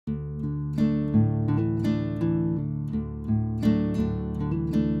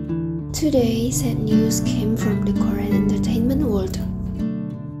Today, sad news came from the Korean entertainment world.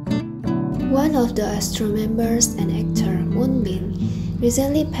 One of the Astro members and actor MoonBin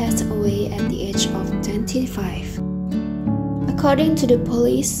recently passed away at the age of 25. According to the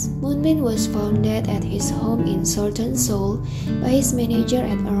police, MoonBin was found dead at his home in southern Seoul by his manager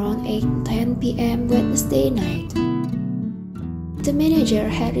at around 8:10 p.m. Wednesday night. The manager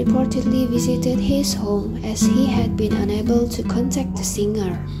had reportedly visited his home as he had been unable to contact the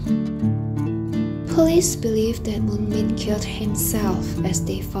singer. Police believe that MoonBin killed himself as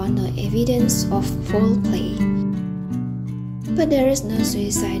they found no evidence of foul play. But there is no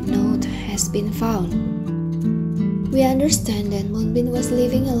suicide note has been found. We understand that MoonBin was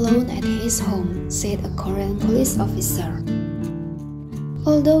living alone at his home, said a Korean police officer.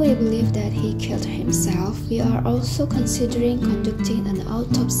 Although we believe that he killed himself, we are also considering conducting an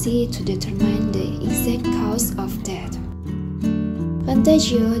autopsy to determine the exact cause of death.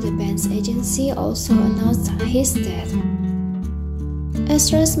 Fantagio, the band's agency, also announced his death.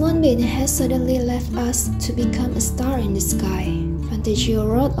 Astro's MoonBin has suddenly left us to become a star in the sky, Fantagio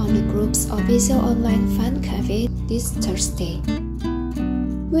wrote on the group's official online fan cafe this Thursday.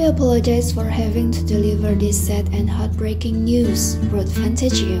 We apologize for having to deliver this sad and heartbreaking news, wrote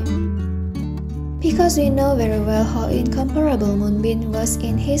Fantagio. Because we know very well how incomparable MoonBin was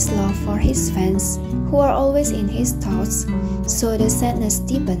in his love for his fans, who are always in his thoughts, so the sadness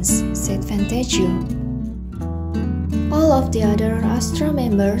deepens, said Fantagio. All of the other Astro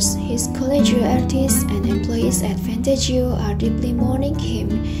members, his colleague artists and employees at Fantagio are deeply mourning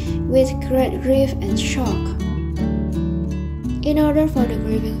him with great grief and shock. In order for the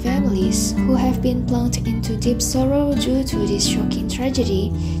grieving families, who have been plunged into deep sorrow due to this shocking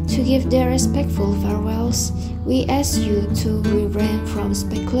tragedy, to give their respectful farewells, we ask you to refrain from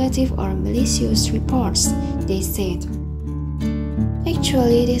speculative or malicious reports, they said.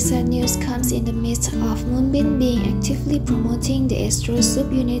 Actually, this sad news comes in the midst of MoonBin being actively promoting the Astro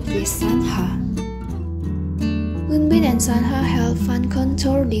subunit with Sanha. MoonBin and Sanha held Fan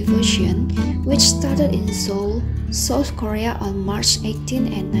Contour Devotion, which started in Seoul, South Korea on March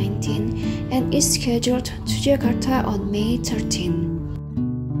 18 and 19 and is scheduled to Jakarta on May 13.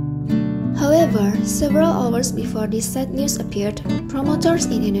 However, several hours before this sad news appeared, promoters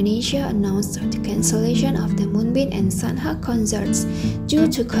in Indonesia announced the cancellation of the MoonBin and Sanha concerts due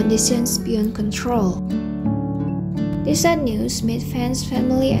to conditions beyond control. This sad news made fans,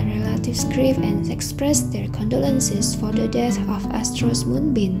 family, and relatives grieve and express their condolences for the death of Astro's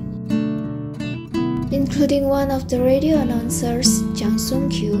MoonBin, including one of the radio announcers, Jang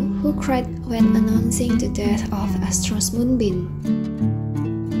Sung-kyu, who cried when announcing the death of Astro's MoonBin.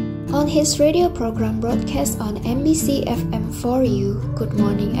 On his radio program broadcast on MBC FM4U, Good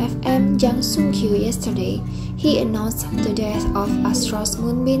Morning FM, Jang Sung-kyu yesterday, he announced the death of Astro's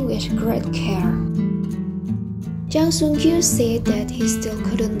MoonBin with great care. Jang Sung-kyu said that he still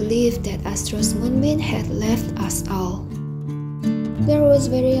couldn't believe that Astro's MoonBin had left us all. There was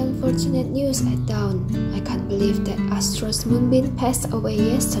very unfortunate news at dawn. I can't believe that Astro's MoonBin passed away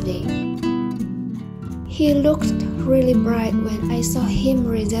yesterday. He looked really bright when I saw him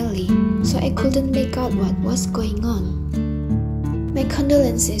recently, so I couldn't make out what was going on. My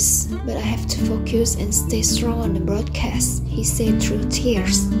condolences, but I have to focus and stay strong on the broadcast, he said through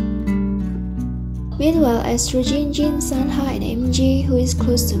tears. Meanwhile, Astro Jinjin, Sanha, and MG, who is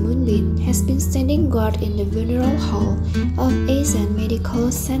close to MoonBin, has been standing guard in the funeral hall of Asian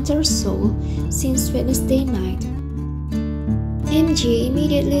Medical Center Seoul since Wednesday night. MG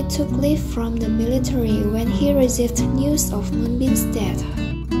immediately took leave from the military when he received news of MoonBin's death.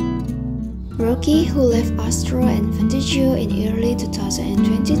 Rocky, who left Astro and Fantagio in early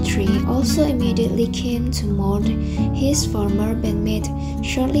 2023, also immediately came to mourn his former bandmate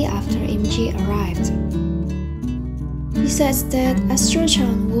shortly after MG arrived. Besides that, Astro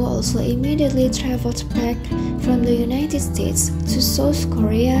Changwoo also immediately traveled back from the United States to South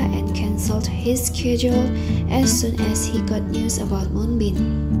Korea and cancelled his schedule as soon as he got news about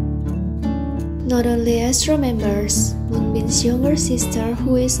MoonBin. Not only Astro members, MoonBin's younger sister,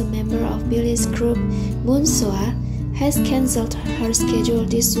 who is a member of Billy's group Moonsoa, has cancelled her schedule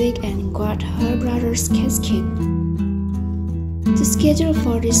this week and got her brother's casket. The schedule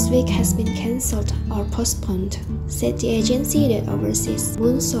for this week has been cancelled or postponed, said the agency that oversees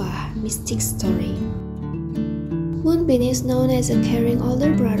Moonsoa Mystic Story. MoonBin is known as a caring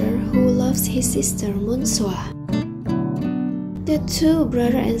older brother who loves his sister Moonsoa. The two,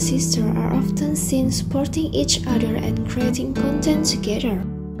 brother and sister, are often seen supporting each other and creating content together.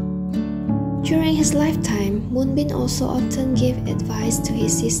 During his lifetime, MoonBin also often gave advice to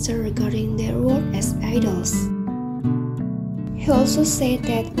his sister regarding their work as idols. He also said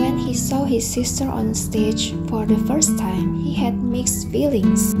that when he saw his sister on stage for the first time, he had mixed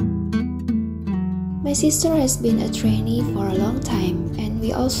feelings. My sister has been a trainee for a long time, and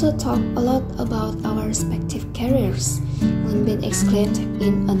we also talk a lot about our respective careers, MoonBin exclaimed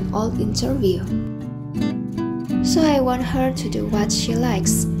in an old interview. So I want her to do what she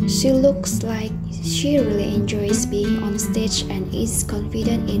likes. She looks like she really enjoys being on stage and is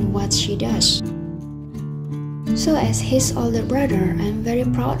confident in what she does. So as his older brother, I'm very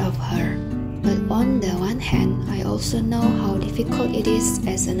proud of her. But on the one hand, I also know how difficult it is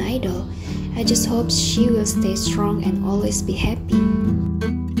as an idol. I just hope she will stay strong and always be happy.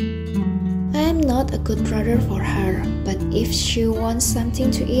 I am not a good brother for her, but if she wants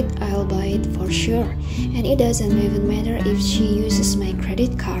something to eat, I'll buy it for sure. And it doesn't even matter if she uses my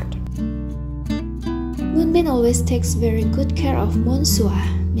credit card. MoonBin always takes very good care of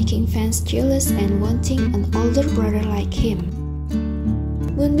Moonsua, making fans jealous and wanting an older brother like him.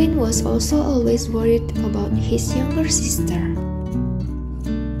 MoonBin was also always worried about his younger sister.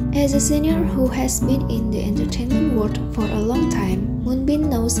 As a senior who has been in the entertainment world for a long time, MoonBin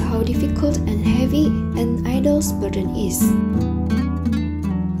knows how difficult and heavy an idol's burden is.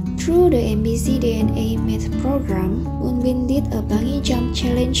 Through the MBC DNA Math program, MoonBin did a bungee jump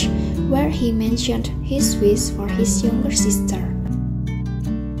challenge where he mentioned his wish for his younger sister.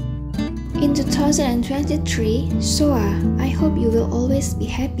 In 2023, Soa, I hope you will always be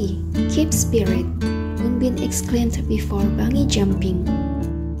happy. Keep spirit, MoonBin exclaimed before bungee jumping.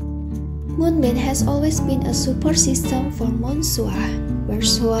 MoonBin has always been a support system for Moonsua, where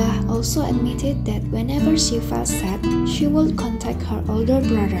Soa also admitted that whenever she felt sad, she would contact her older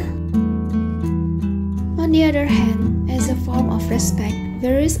brother. On the other hand, as a form of respect,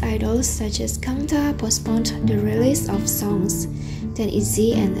 various idols such as Kangta postponed the release of songs. Then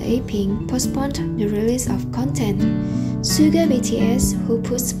ITZY and A-Pink postponed the release of content. Suga BTS, who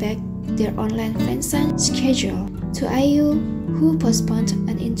puts back their online fansign schedule. To IU, who postponed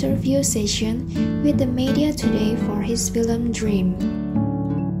an interview session with the media today for his film Dream.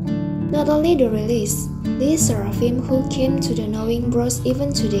 Not only the release, Lee Seraphim, who came to the Knowing Bros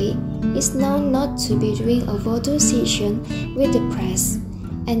event today, is known not to be doing a photo session with the press.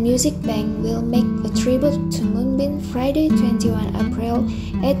 And Music Bank will make a tribute to MoonBin Friday 21 April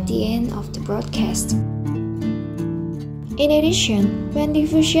at the end of the broadcast. In addition, when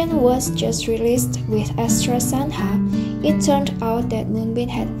Diffusion was just released with Astro Sanha, it turned out that MoonBin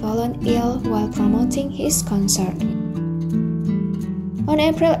had fallen ill while promoting his concert. On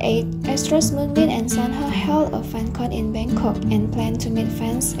April 8, Astro's MoonBin and Sanha held a fancon in Bangkok and plan to meet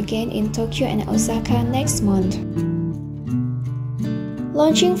fans again in Tokyo and Osaka next month.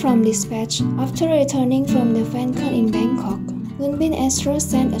 Launching from Dispatch, after returning from the fancon in Bangkok, MoonBin Astro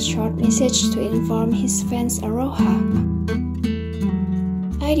sent a short message to inform his fans Aroha.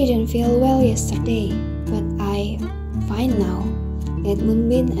 I didn't feel well yesterday, but I'm fine now, that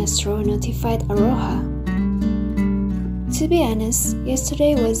MoonBin Astro notified Aroha. To be honest,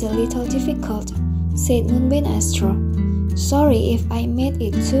 yesterday was a little difficult, said MoonBin Astro. Sorry if I made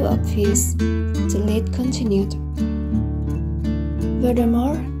it too obvious, the lead continued.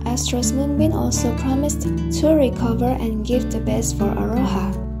 Furthermore, Astro's MoonBin also promised to recover and give the best for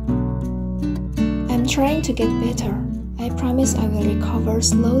Aroha. I'm trying to get better. I promise I will recover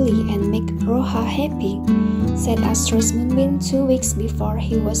slowly and make Aroha happy, said Astro's MoonBin 2 weeks before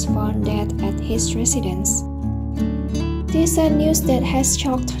he was found dead at his residence. This sad news that has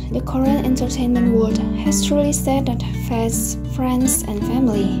shocked the Korean entertainment world has truly saddened fans, friends, and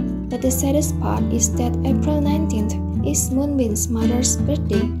family. But the saddest part is that April 19th is MoonBin's mother's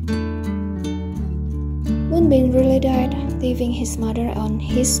birthday. MoonBin really died, leaving his mother on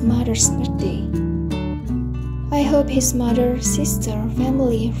his mother's birthday. I hope his mother, sister,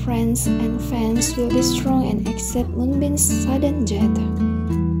 family, friends, and fans will be strong and accept MoonBin's sudden death.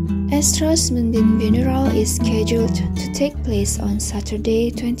 Astro's MoonBin funeral is scheduled to take place on Saturday,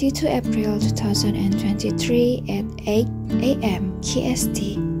 22 April 2023 at 8 a.m.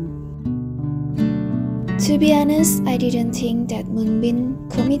 KST. To be honest, I didn't think that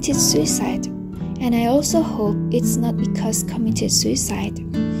MoonBin committed suicide, and I also hope it's not because committed suicide,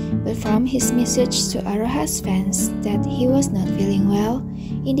 but from his message to Aroha's fans that he was not feeling well,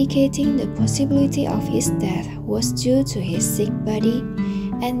 indicating the possibility of his death was due to his sick body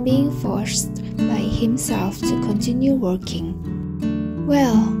and being forced by himself to continue working.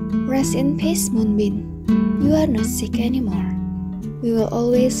 Well, rest in peace, MoonBin. You are not sick anymore. We will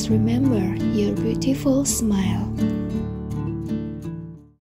always remember your beautiful smile.